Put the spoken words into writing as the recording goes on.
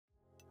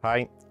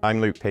Hi,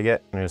 I'm Luke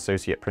Piggott, an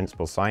Associate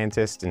Principal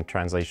Scientist in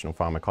Translational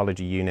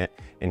Pharmacology Unit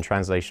in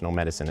Translational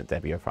Medicine at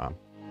Debio Pharm.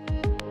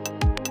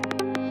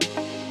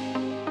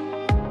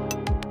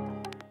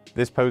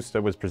 This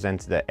poster was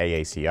presented at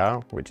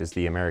AACR, which is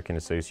the American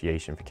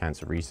Association for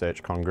Cancer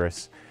Research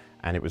Congress,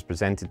 and it was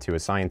presented to a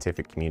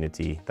scientific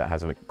community that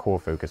has a core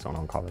focus on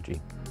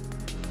oncology.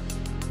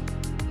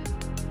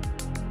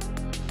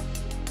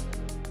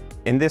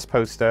 In this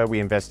poster, we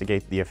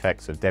investigate the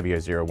effects of Debio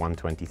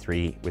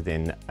 0123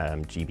 within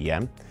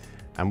GBM.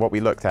 And what we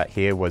looked at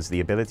here was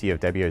the ability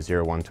of Debio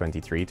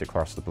 0123 to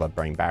cross the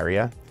blood-brain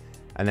barrier.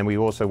 And then we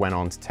also went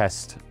on to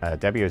test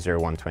Debio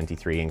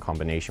 0123 in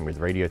combination with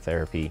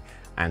radiotherapy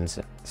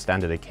and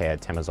standard of care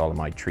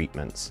temozolomide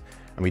treatments.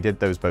 And we did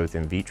those both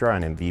in vitro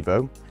and in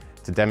vivo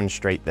to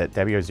demonstrate that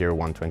Debio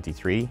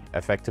 0123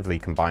 effectively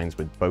combines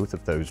with both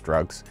of those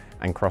drugs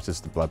and crosses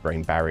the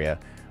blood-brain barrier,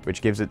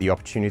 which gives it the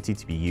opportunity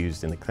to be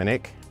used in the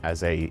clinic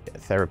as a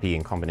therapy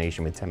in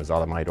combination with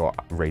temozolomide or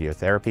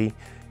radiotherapy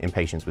in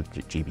patients with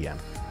GBM.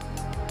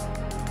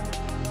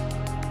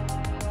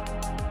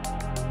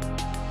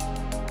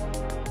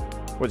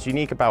 What's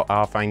unique about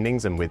our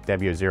findings and with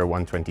Debio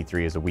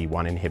 0123 as a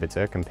WEE1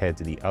 inhibitor compared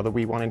to the other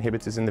WEE1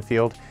 inhibitors in the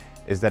field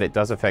is that it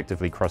does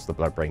effectively cross the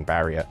blood-brain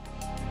barrier.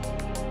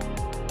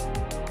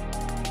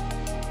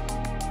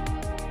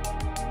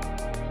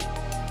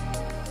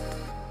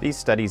 These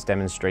studies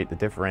demonstrate the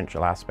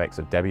differential aspects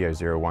of Debio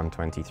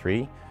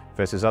 0123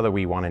 versus other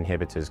WEE1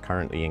 inhibitors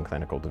currently in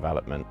clinical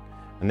development.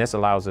 And this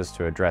allows us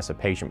to address a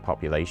patient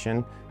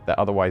population that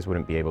otherwise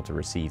wouldn't be able to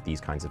receive these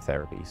kinds of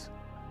therapies.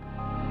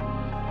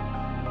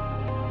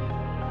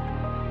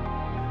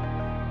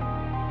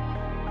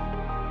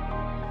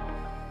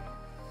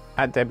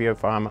 At Debio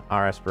Pharm,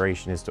 our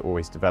aspiration is to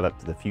always develop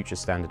the future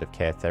standard of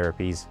care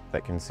therapies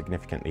that can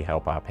significantly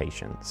help our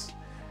patients.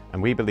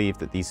 And we believe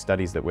that these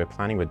studies that we're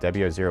planning with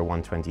Debio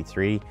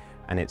 0123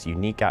 and its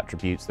unique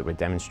attributes that we're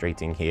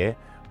demonstrating here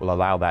will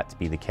allow that to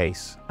be the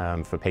case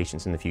for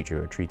patients in the future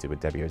who are treated with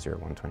Debio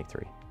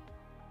 0123.